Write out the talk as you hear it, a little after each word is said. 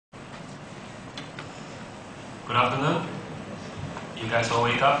Good afternoon. You guys all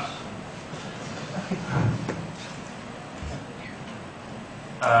wake up?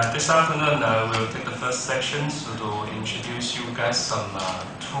 This afternoon we'll take the first section to introduce you guys some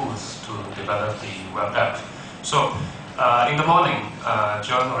tools to develop the web app. So in the morning,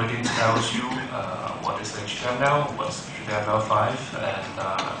 John already tells you what is HTML, what's HTML5,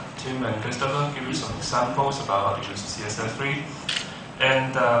 and Tim and Christopher give you some examples about how to use CSS3.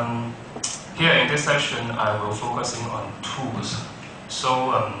 And here in this section, I will focusing on tools. So,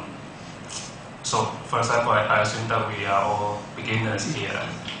 for example, I assume that we are all beginners here.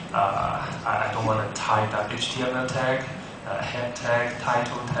 I don't want to type that HTML tag, head tag,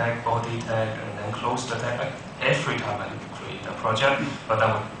 title tag, body tag, and then close the tag every time I create a project, but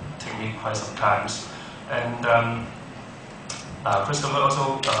that would take me quite some time. And Christopher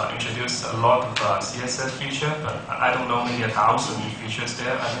also introduced a lot of CSS feature, but I don't know, maybe 1,000 features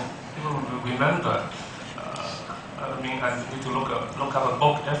there. I think people will remember. I mean, I need to look up a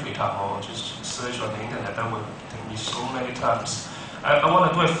book every time or just search on the internet. That would take me so many times. I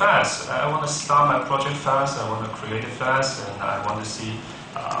want to do it fast. I want to start my project fast. I want to create it fast, and I want to see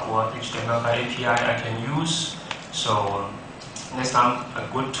what HTML API I can use. So next time,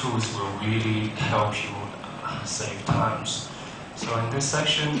 good tools will really help you save times. So in this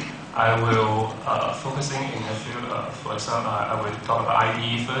section, I will focusing in a few. For example, I will talk about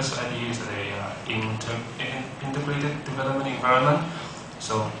IDE first. IDE is an integrated development environment.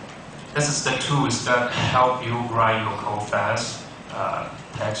 So this is the tools that help you write your code fast,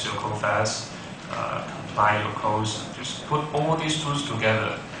 text your code fast, compile your codes. Just put all these tools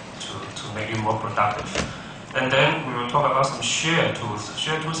together to make you more productive. And then we will talk about some shared tools.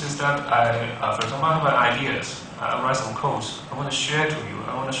 Shared tools is that for example, I have ideas. I write some codes. I want to share to you.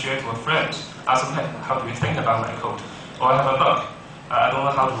 I want to share to a friend. Ask them, hey, how do you think about my code? Or I have a bug. I don't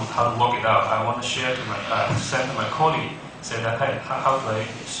know how to work it out. I want to share to my send to my colleague. Say that, hey, how do I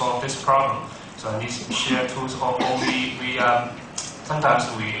solve this problem? So I need shared tools. Or we sometimes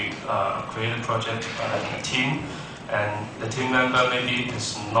we create a project in a team. And the team member maybe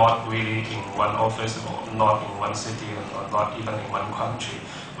is not really in one office or not in one city or not even in one country.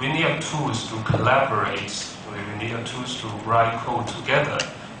 We need tools to collaborate. We need tools to write code together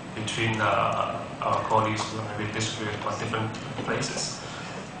between our colleagues who are maybe distributed on different places.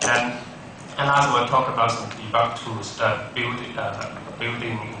 And I will talk about some debug tools that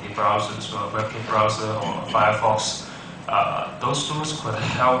building in the browsers, so WebKit browser or Firefox. Those tools could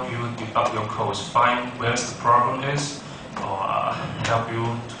help you debug your codes, find where the problem is, or help you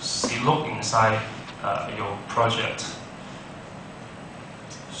to look inside your project.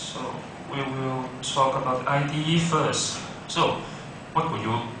 So we will talk about IDE first. So what would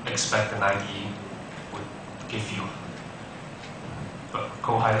you expect an IDE would give you?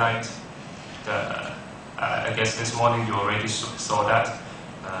 Code highlight. I guess this morning you already saw that.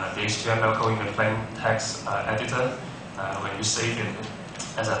 The HTML code in the plain text editor. When you save it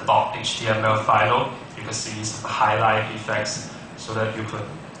as a .html file, you can see some highlight effects so that you could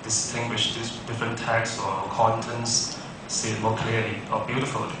distinguish these different texts or contents, see it more clearly or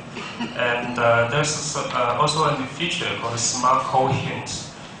beautifully. And there's also a new feature called Smart Code Hint.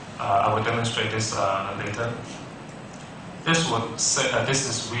 I will demonstrate this later. This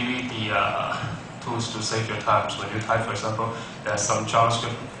is really the tools to save your time. So when you type, for example, there's some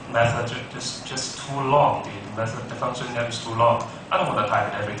JavaScript method just too long. The function name is too long. I don't want to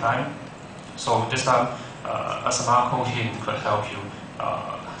type it every time. So this time, a Smart Code Hint could help you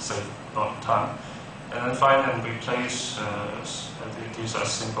save a lot of time. And then find and replace. These are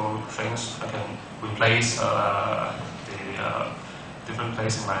simple things. I can replace the different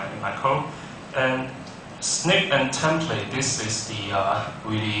place in my code. And snip and template. This is the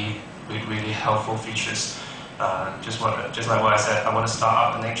really helpful features. Just like what I said, I want to start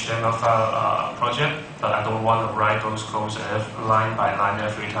up an HTML file project, but I don't want to write those codes line by line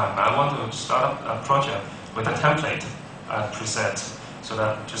every time. I want to start up a project with a template preset, so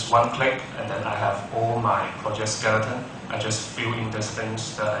that just one click, and then I have all my project skeleton. I just fill in the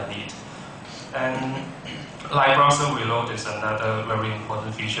things that I need. And Live Browser Reload is another very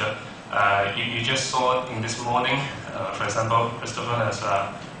important feature. You just saw in this morning, for example, Christopher has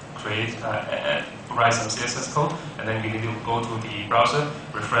write some CSS code, and then you need to go to the browser,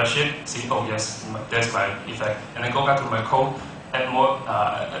 refresh it, see, oh yes, there's my effect, and then go back to my code, add more,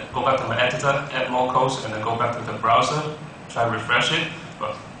 go back to my editor, add more codes, and then go back to the browser, try to refresh it,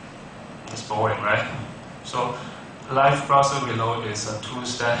 but it's boring, right? So Live Browser Reload is a tool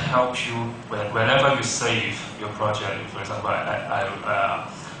that helps you whenever you save your project. For example,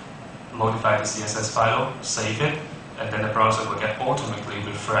 I modify the CSS file, save it, and then the browser will get automatically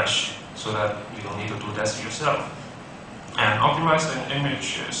refreshed. so that you don't need to do that yourself. And optimizing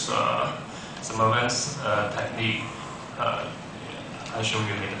image is some advanced technique I'll show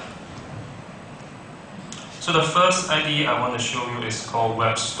you later. So the first IDE I want to show you is called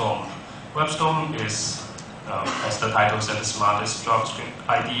WebStorm. WebStorm is, as the title said, the smartest JavaScript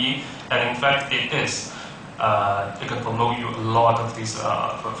IDE, and in fact it is. It can promote you a lot of these,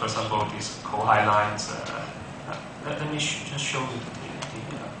 for example, these code highlights. Let me just show you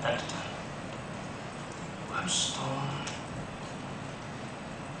the editor. WebStorm.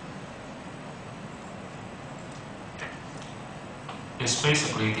 It's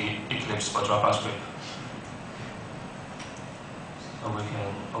basically the Eclipse for JavaScript. So we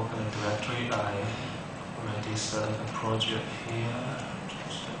can open a directory. I already set up a project here.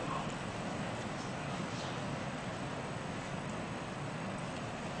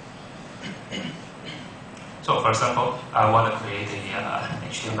 So for example, I want to create a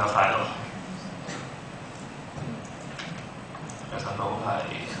HTML file. For example, I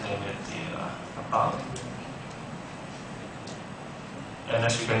name it the about. And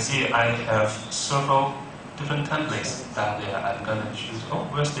as you can see, I have several different templates down there. I'm going to choose, oh,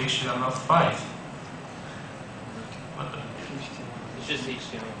 where's the HTML5? It's just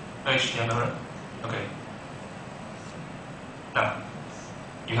HTML. HTML, okay. Now,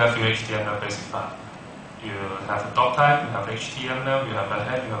 you have your HTML basic file. You have a doc type, you have HTML, you have a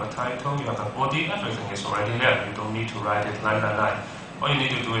head, you have a title, you have a body, everything is already there. You don't need to write it line by line. All you need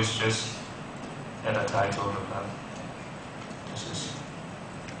to do is just add a title. This is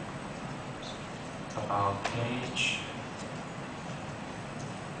about page.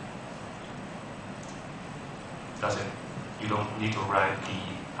 That's it. You don't need to write the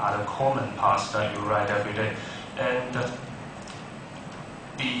other common parts that you write every day. And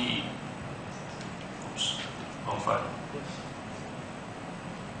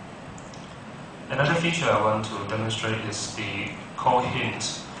another feature I want to demonstrate is the code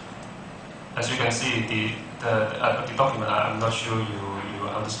hint. As you can see, the document, I'm not sure you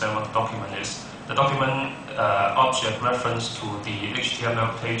understand what the document is. The document object reference to the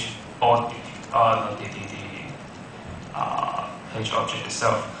HTML page body, not the page object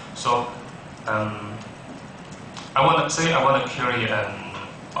itself. So I want to query an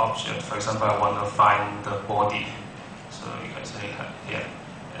object. For example, I want to find the body. So you can say here,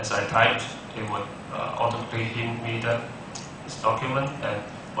 as I typed, it would automatically hint me that this document and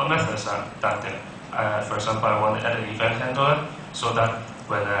what methods are done there. For example, I want to add an event handler so that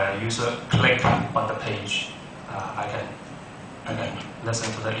when a user click on the page, I can listen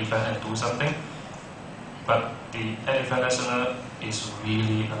to the event and do something. But the add event listener is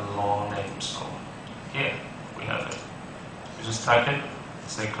really a long name, so here we have it. You just type it,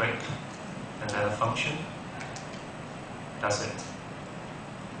 say click, and then a function. That's it.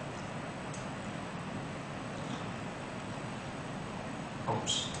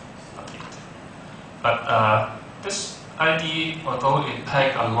 Oops, not yet. But this IDE, although it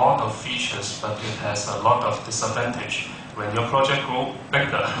packs a lot of features, but it has a lot of disadvantage. When your project grows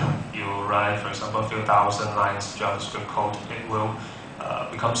bigger, you write, for example, a few thousand lines JavaScript code, it will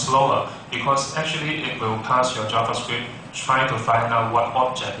become slower because actually it will pass your JavaScript trying to find out what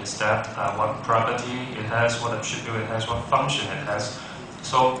object is that, what property it has, what attribute it has, what function it has.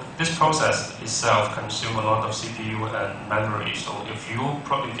 So this process itself consumes a lot of CPU and memory. So if your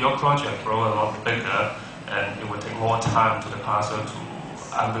project grows a lot bigger, and it will take more time to the parser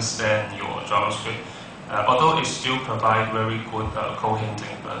to understand your JavaScript. Although it still provides very good code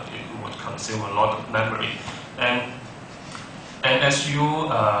hinting, but it would consume a lot of memory. And as you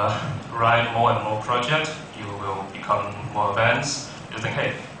write more and more projects, you will become more advanced. You think,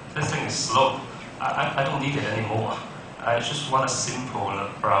 hey, this thing is slow. I don't need it anymore. I just want a simple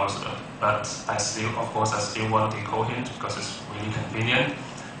browser. But I still want the code hint because it's really convenient.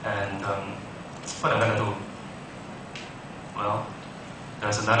 And what am I going to do? Well,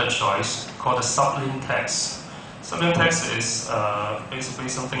 there's another choice called the Sublime Text. Sublime Text is basically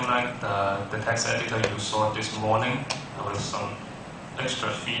something like the text editor you saw this morning with some extra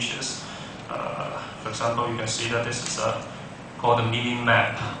features. For example, you can see that this is called the mini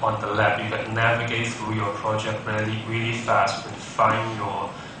map on the left. You can navigate through your project really fast. You can find your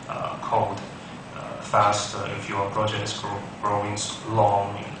code faster if your project is growing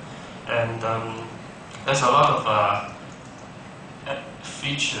long. And there's a lot of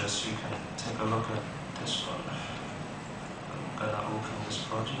features. You can take a look at this one. I'm going to open this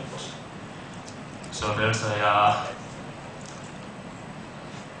project. So there's a,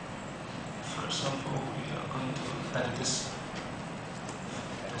 for example, we are going to edit this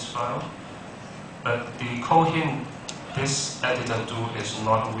file. But the code hint this editor tool is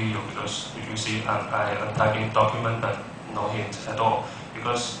not real because you see I'm typing document but no hint at all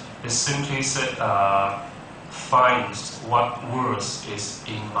because it simply finds what words is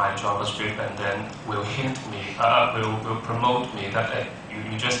in my JavaScript and then will hint me, will promote me that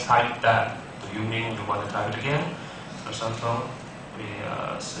you just type that. Do you mean you want to type it again? For example, we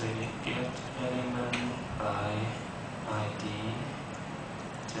say get element by ID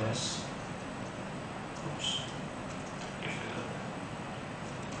test. Oops.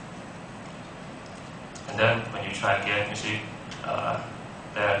 And then when you try again, you see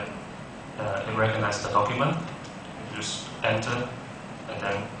that it recognizes the document. You just enter, and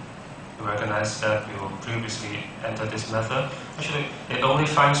then you recognize that you previously entered this method. Actually, it only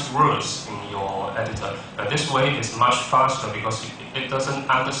finds words in your editor, but this way is much faster because it doesn't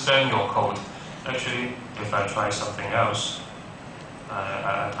understand your code. Actually, if I try something else,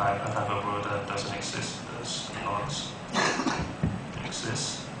 I type a word that doesn't exist, does not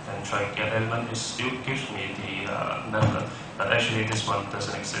exist, and try get element, it still gives me the method, but actually this one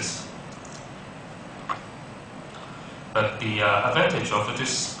doesn't exist. But the advantage of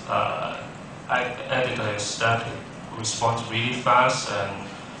this editor is that it responds really fast, and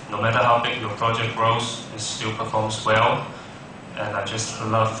no matter how big your project grows, it still performs well. And I just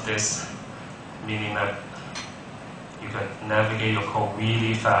love this, meaning that you can navigate your code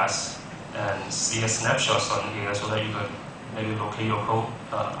really fast and see a snapshot on here so that you can maybe locate your code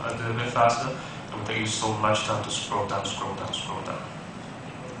a little bit faster. It will take you so much time to scroll down, scroll down, scroll down.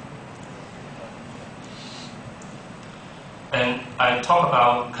 And I talked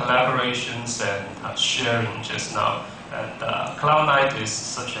about collaborations and sharing just now. And Cloud9 is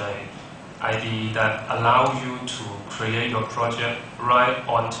such an IDE that allows you to create your project right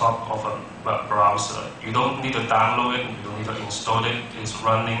on top of a web browser. You don't need to download it, you don't need to install it. It's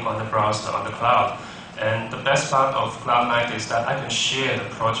running on the browser, on the cloud. And the best part of Cloud9 is that I can share the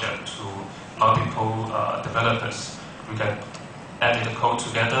project to multiple developers. We can edit the code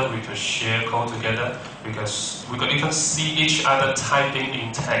together, we can share code together, because we can even see each other typing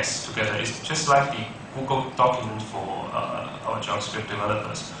in text together. It's just like the Google document for our JavaScript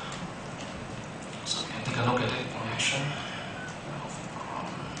developers. So we can take a look at it in action.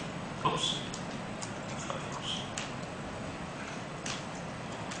 Oops.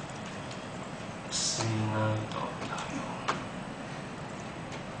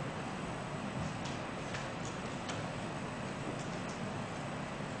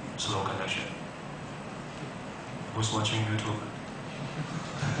 Slow connection. Who's watching YouTube?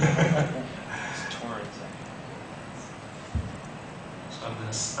 It's torrents. So I'm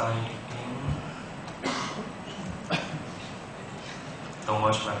gonna sign in. Don't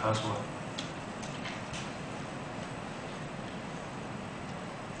watch my password.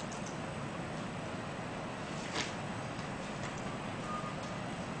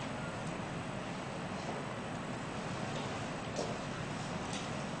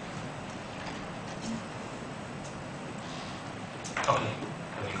 Okay,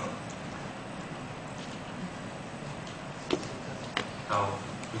 there we go. Now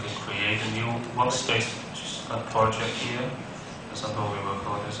we can create a new workspace, just a project here. For example, we will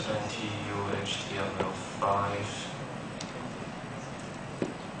call this NTU HTML5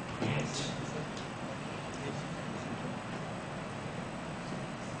 create.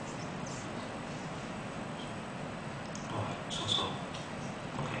 Oh, so.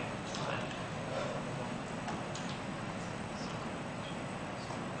 Okay, fine.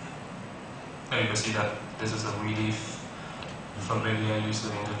 Now you can see that this is a really familiar user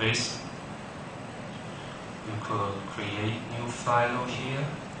interface. You could create new file here.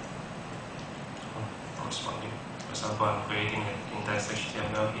 Corresponding. For example, I'm creating an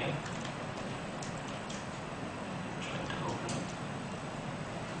index.html here. Trying to open it.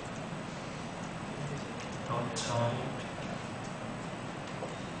 Dot type.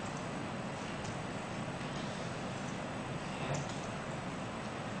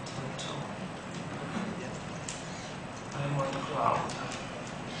 I'm on the cloud.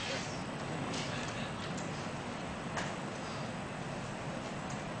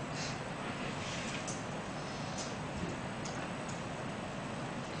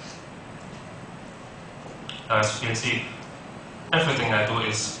 As you can see, everything I do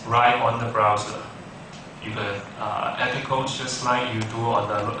is right on the browser. You can edit code just like you do on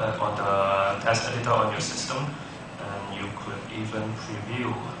the test editor on your system, and you could even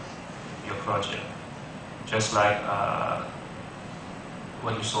preview your project, just like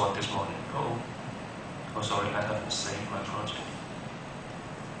what you saw this morning. Oh, sorry, I haven't saved my project.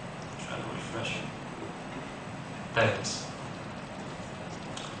 Try to refresh it. There it is.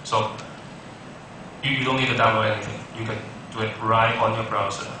 So You don't need to download anything. You can do it right on your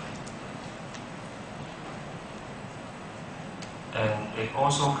browser. And it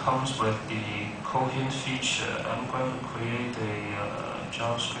also comes with the Cohin feature. I'm going to create a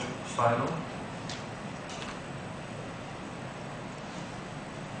JavaScript file.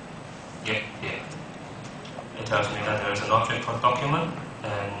 Yeah. It tells me that there is an object called document,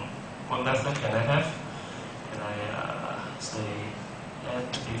 and what method can I have? Can I say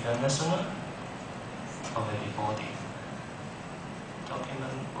add event listener, or maybe body?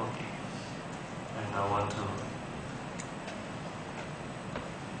 Document body. And I want to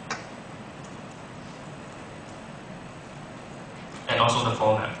and also the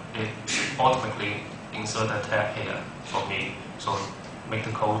format. It automatically insert a tag here for me, so make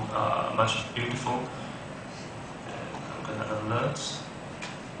the code much beautiful. And I'm gonna alert.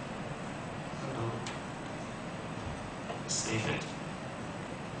 Save it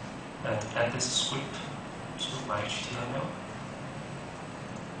and add this script to my HTML.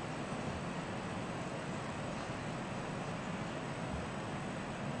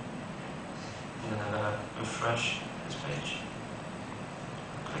 And then I'm gonna refresh this page.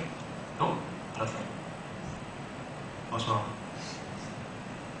 Click. Oh, nothing. What's wrong?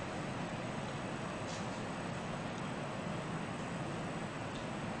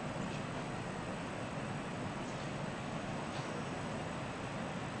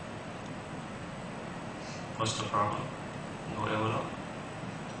 What's the problem? No error.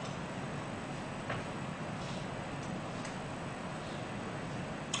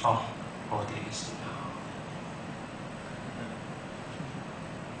 Oh, body is now.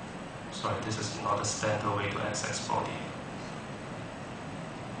 Sorry, this is not a standard way to access body.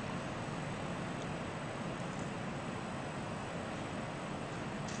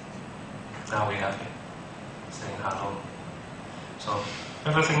 Now we have it saying hello. So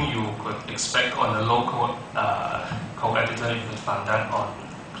everything you could expect on a local code editor, you could find that on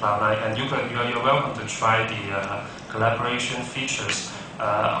CloudLight, and you're welcome to try the collaboration features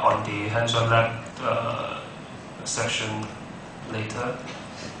on the hands-on lab section later.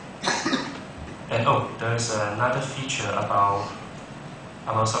 And oh, there's another feature about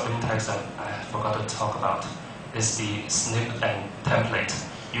Sublime Text that I forgot to talk about. Is the snip and template.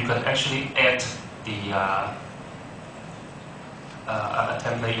 You can actually add the a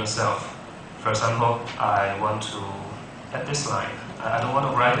template yourself. For example, I want to add this line. I don't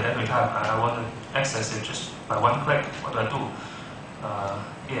want to write it every time. I want to access it just by one click. What do I do?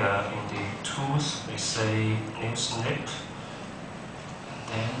 Here in the tools, we say new snip. And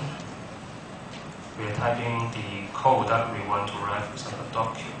then we are typing the code that we want to write. For example,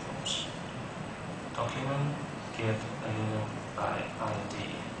 document get element by ID.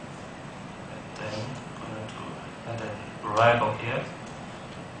 And then going to add a variable here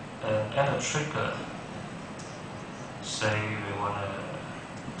and add a trigger. Say we want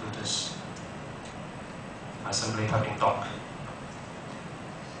to do this by simply typing doc.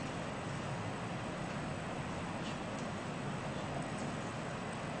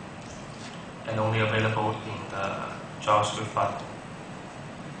 And only available in the JavaScript file.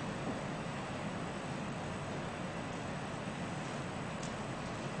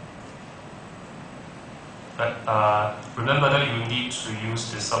 But remember that you need to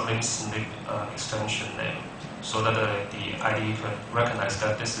use the Sublime Snip extension name so that the IDE can recognize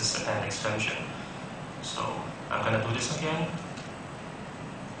that this is an extension. So I'm going to do this again.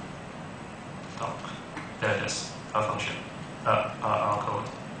 Doc. There it is, our function, our code.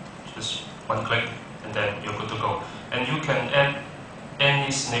 Just one click and then you're good to go. And you can add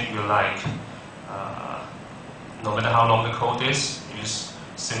any snip you like. No matter how long the code is, you just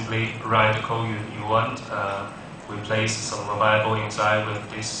simply write the code you want. Replace some variable inside with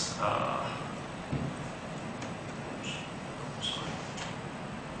this.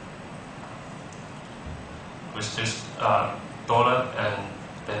 With this dollar and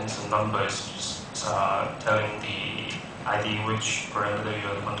then some numbers telling the ID which parameter you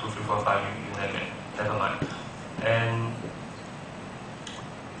are 1, 2, 3, 4, 5, you name it. Never mind. And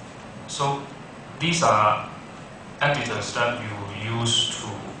so these are editors that you use to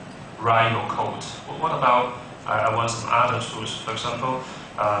write your code. What about I want some other tools? For example,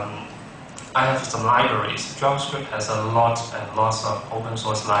 I have some libraries. JavaScript has a lot and lots of open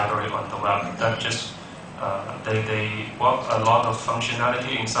source library on the web that just they work a lot of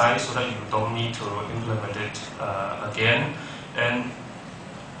functionality inside so that you don't need to implement it again. And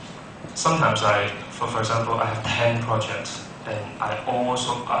sometimes for example, I have 10 projects, and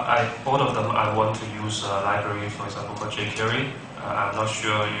all of them I want to use a library, for example, for jQuery. I'm not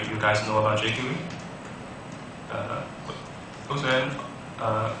sure you guys know about jQuery.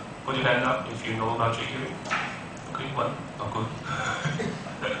 Put your hand up if you know about jQuery. Okay, one. Oh, good.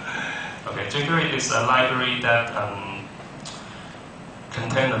 Okay, jQuery is a library that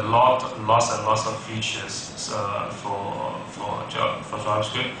contain lots and lots of features for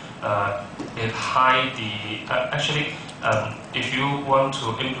JavaScript. It hide the if you want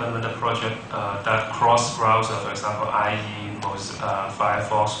to implement a project that cross browser, for example, IE,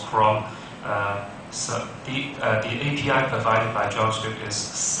 Firefox, Chrome. So the API provided by JavaScript is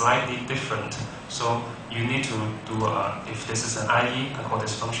slightly different. So you need to do if this is an IE, I call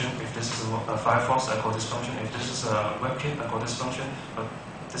this function. If this is a Firefox, I call this function. If this is a WebKit, I call this function. But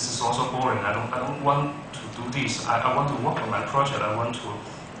this is also boring. I don't want to do this. I want to work on my project. I want to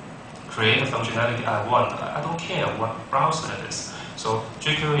create the functionality I want. I don't care what browser it is. So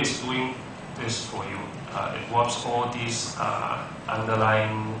jQuery is doing this for you. It wraps all these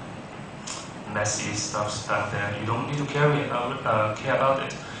underlying messy stuff that you don't need to care about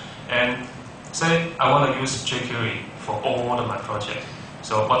it. And say I want to use jQuery for all of my project.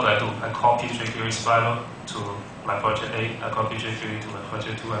 So what do? I copy jQuery's file to my project A, I copy jQuery to my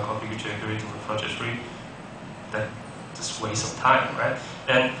project 2, I copy jQuery to my project 3. That's just waste of time, right?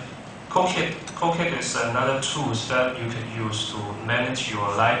 And CodeKit is another tool that you can use to manage your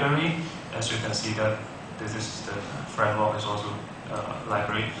library. As you can see that this is the framework is also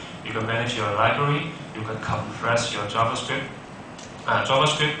library. You can manage your library, you can compress your JavaScript.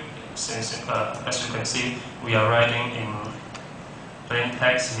 JavaScript, since as you can see, we are writing in plain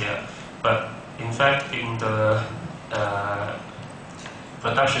text here, but in fact in the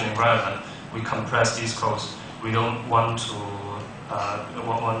production environment, we compress these codes. We don't want to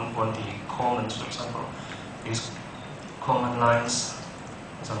want the comments, for example. These common lines,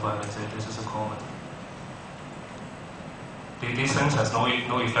 for example, I may say this is a comment. These things has no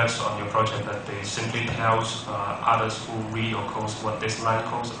effects on your project, but they simply tells others who read your code what this line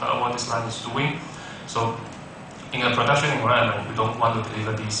is doing. So in a production environment, you don't want to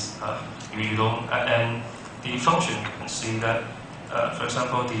deliver these. You don't, and the function, you can see that, for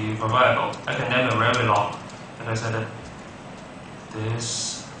example, the variable, I can name it very long. Like I said, that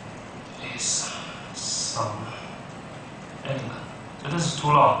this is some element. So this is too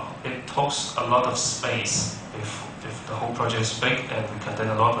long. It takes a lot of space if the whole project is big and we contain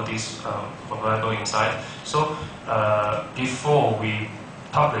a lot of these variables inside. So before we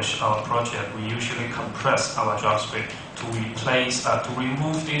publish our project, we usually compress our JavaScript to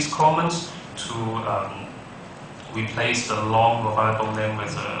remove these comments, to replace the long variable name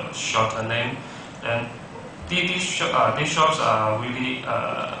with a shorter name. And these shops are really,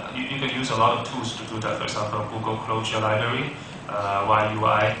 you can use a lot of tools to do that. For example, Google Closure Library,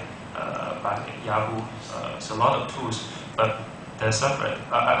 YUI, by Yahoo. It's a lot of tools, but they're separate.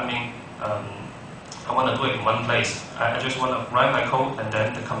 I want to do it in one place. I just want to write my code, and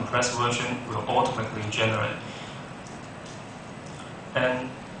then the compressed version will automatically generate. And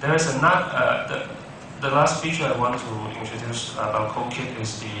there is another, the last feature I want to introduce about CodeKit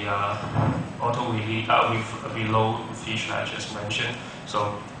is the auto reload feature I just mentioned.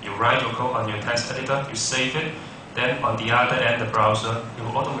 So you write your code on your text editor, you save it, then on the other end, the browser, it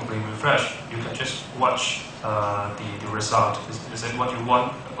will automatically refresh. You can just watch the result. Is it what you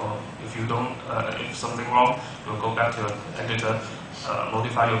want? Or if you don't, if something wrong, you'll go back to your editor,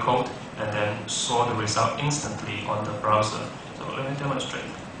 modify your code, and then saw the result instantly on the browser. So let me demonstrate.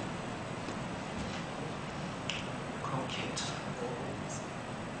 CodeKit.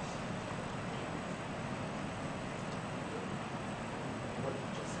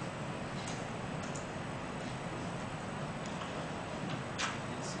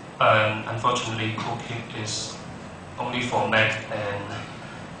 Unfortunately, CodeKit is only for Mac and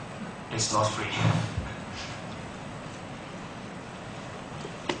it's not free.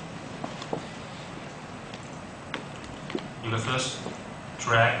 You can first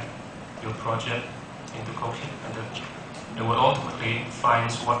drag your project into CodeKit, and then it will automatically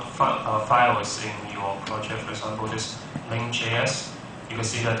find what file is in your project. For example, this main.js. You can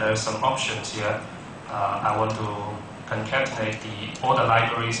see that there are some options here. I want to concatenate all the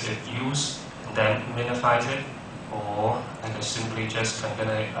libraries it uses, and then minifies it, or I can simply just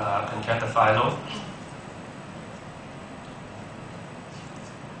concat the file.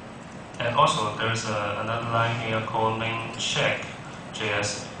 And also there is another line here called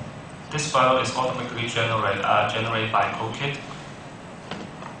main.check.js. This file is automatically generated by CodeKit.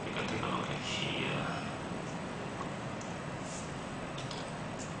 You can take a look at here.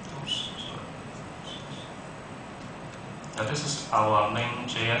 Now this is our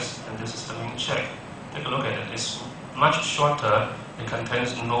main.js, and this is the main.check. Take a look at it. It's much shorter. It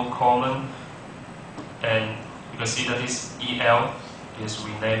contains no colon, and you can see that this EL is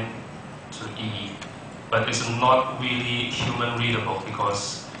renamed to E, but it's not really human readable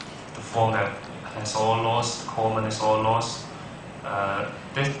because the format has all lost, the comment is all lost.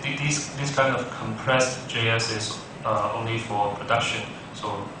 This kind of compressed JS is only for production,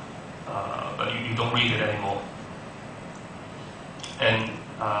 so but you don't read it anymore. And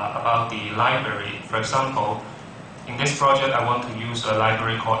about the library, for example, in this project I want to use a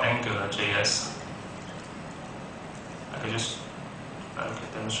library called AngularJS. I can just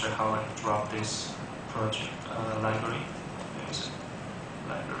demonstrate how I drop this project library. Where is it?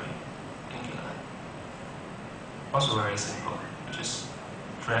 Library, Angular. Also very simple. You just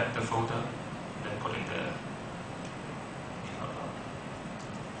drag the folder, then put it there.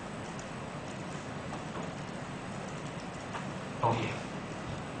 Oh, here.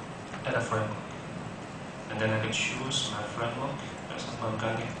 Add a framework. And then I can choose my framework. For example, I'm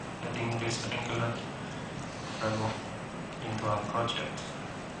getting this Angular framework into our project.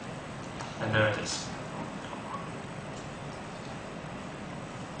 And there it is.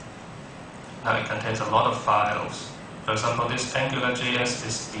 Now it contains a lot of files. For example, this AngularJS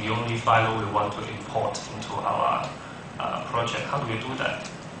is the only file we want to import into our project. How do we do that?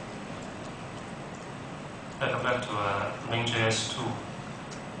 Let's go back to main.js 2.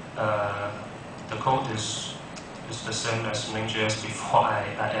 The code is the same as main.js before I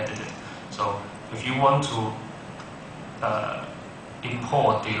added it. So if you want to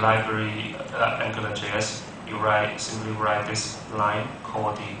import the library AngularJS, you simply write this line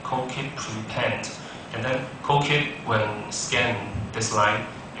called the CodeKit prepend. And then CodeKit, when scanning this line,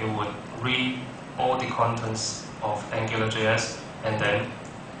 it would read all the contents of AngularJS and then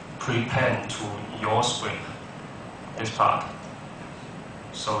prepend to your script, this part.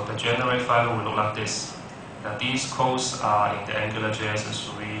 So the generate file will look like this. Now these codes are in the AngularJS, is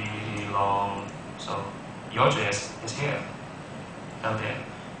really long. So your JS is here, down there.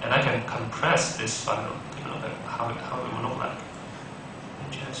 And I can compress this file. Take a look at how it will look like.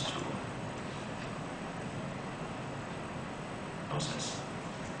 JS 2. Process.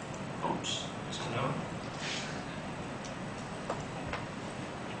 Oops, there's an error.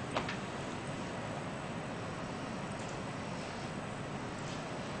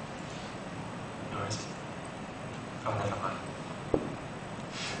 Where is it? Oh, never mind.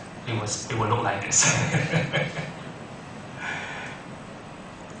 It will look like this.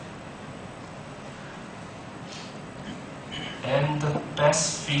 And the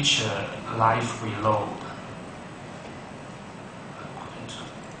best feature, live reload. I'm going to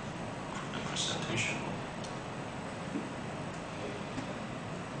the presentation.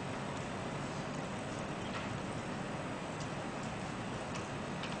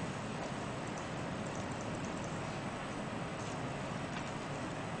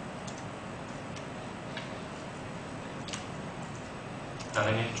 Now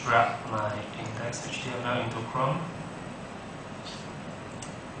let me drag my index.html into Chrome.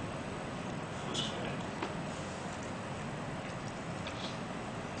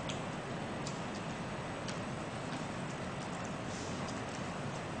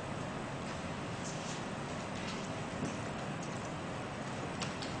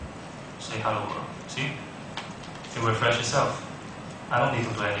 Say hello world. See? It refresh itself. I don't need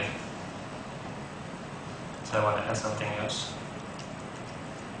to do anything. So I want to add something else.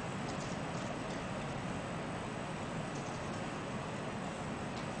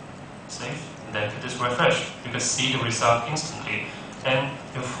 Save, and then hit this refresh. You can see the result instantly. And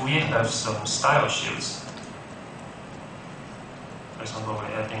if we have some style shields, for example,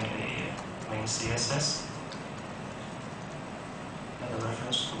 we're adding a main CSS and a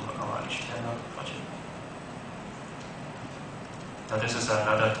reference to our HTML project. Now this is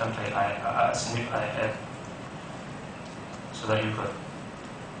another template I add so that you could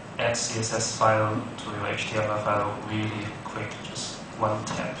add CSS file to your HTML file really quick, just one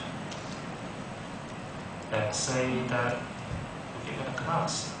tap. And say that we give it a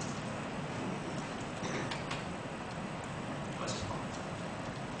class. What's it called?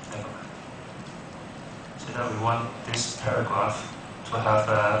 Never mind. Say that we want this paragraph to have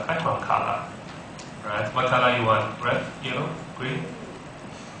a background color. Right? What color you want? Red, yellow, green?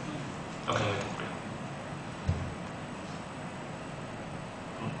 Okay, we can green.